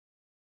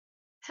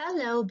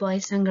Hello,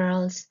 boys and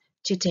girls.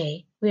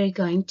 Today we are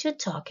going to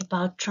talk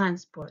about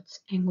transports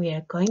and we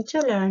are going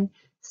to learn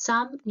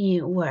some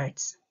new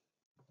words.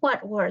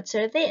 What words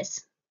are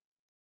these?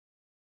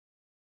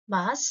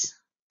 Bus,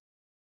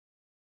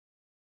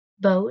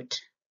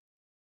 boat,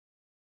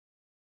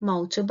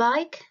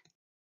 motorbike,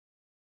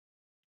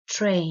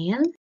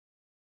 train,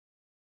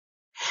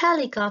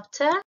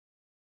 helicopter,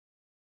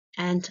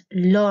 and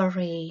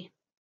lorry.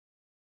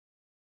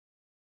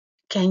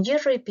 Can you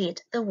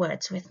repeat the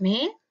words with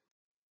me?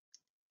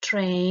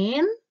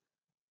 Train,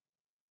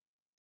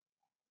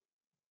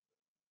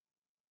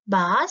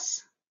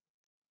 bus,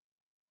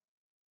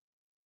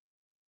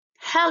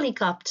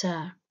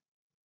 helicopter.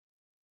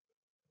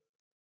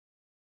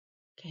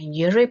 Can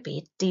you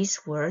repeat these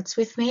words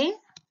with me?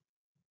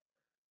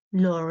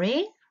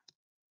 Lorry,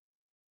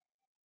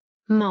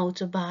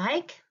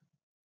 motorbike,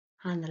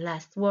 and the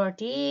last word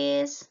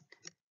is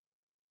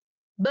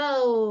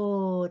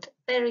boat.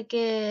 Very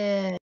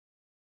good.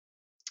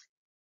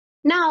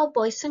 Now,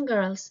 boys and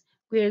girls,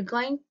 we're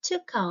going to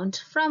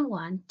count from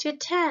 1 to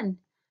 10.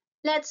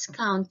 Let's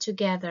count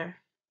together.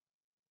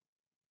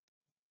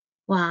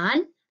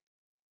 1,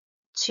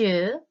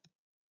 2,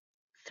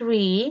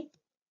 3,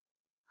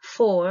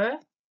 4,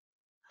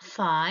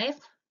 5,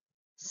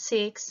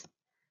 6,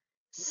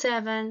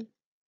 7,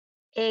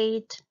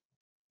 8,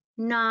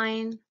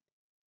 9,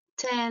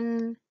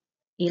 10,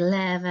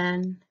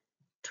 11,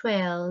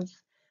 12,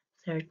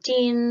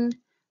 13,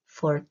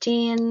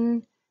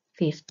 14,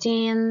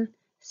 15,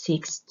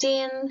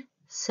 16,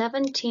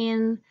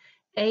 17,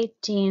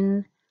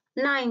 18,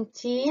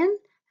 19,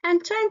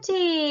 and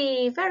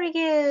 20. Very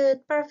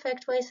good.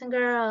 Perfect, boys and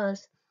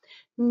girls.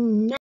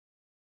 Now,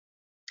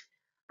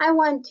 I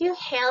want you to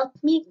help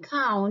me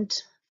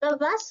count the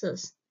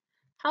buses.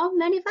 How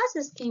many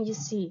buses can you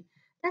see?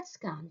 Let's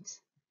count.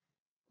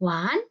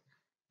 1,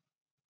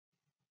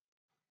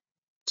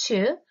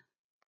 2,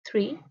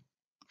 3,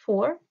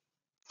 4,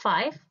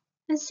 5,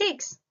 and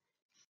 6.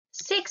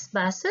 6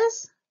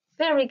 buses.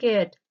 Very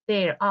good.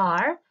 There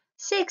are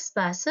 6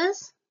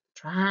 buses.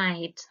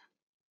 Right.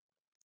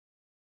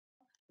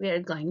 We are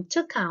going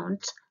to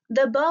count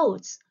the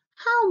boats.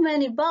 How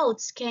many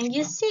boats can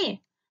you see?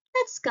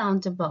 Let's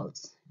count the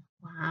boats.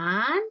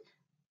 1,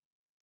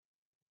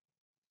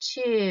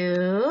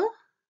 2,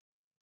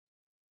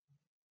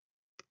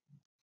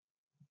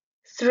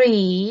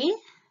 3,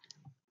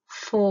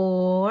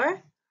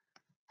 4,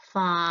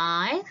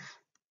 5,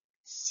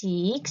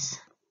 6,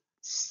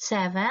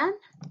 7,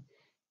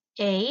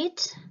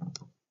 8,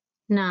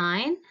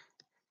 9,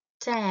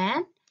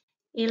 10,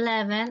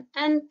 11,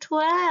 and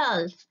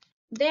 12.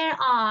 There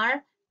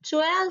are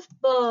 12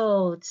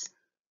 boats.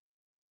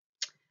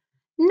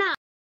 Now,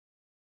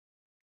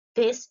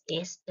 this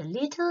is a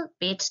little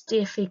bit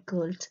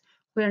difficult.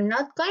 We're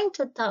not going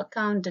to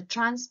count the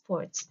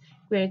transports.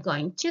 We're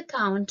going to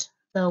count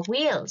the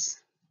wheels.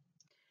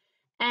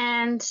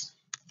 And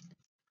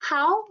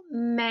how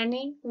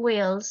many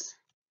wheels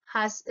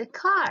has a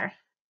car?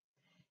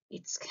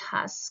 It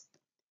has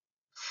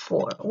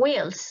 4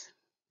 wheels.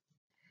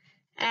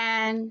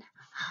 And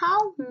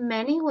how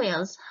many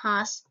wheels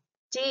has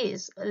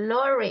this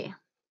lorry?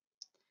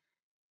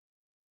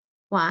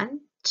 1,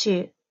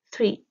 2,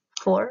 3,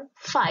 4,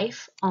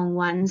 5 on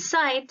one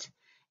side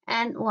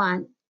and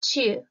 1,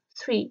 2,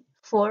 3,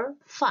 4,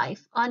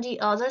 5 on the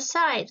other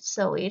side.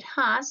 So it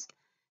has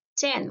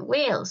 10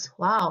 wheels.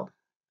 Wow,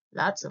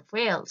 lots of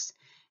wheels.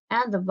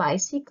 And the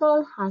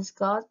bicycle has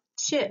got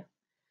 2.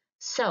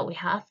 So we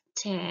have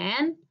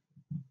 10,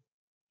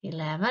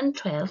 11,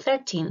 12,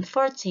 13,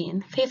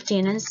 14,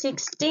 15, and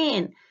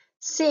 16.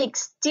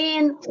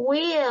 16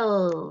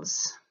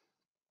 wheels.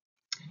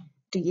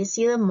 Do you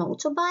see the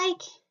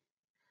motorbike?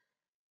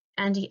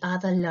 And the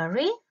other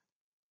lorry?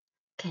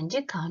 Can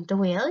you count the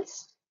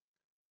wheels?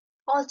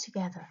 All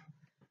together.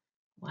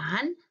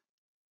 1,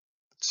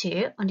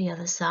 2 on the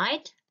other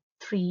side,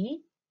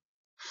 3,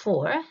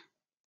 4,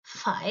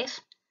 5,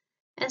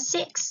 and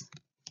 6.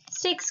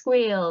 6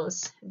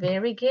 wheels.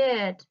 Very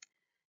good.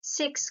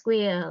 6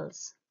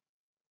 wheels.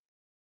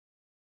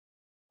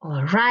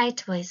 All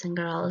right, boys and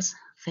girls.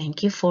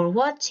 Thank you for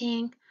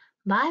watching.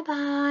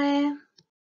 Bye-bye.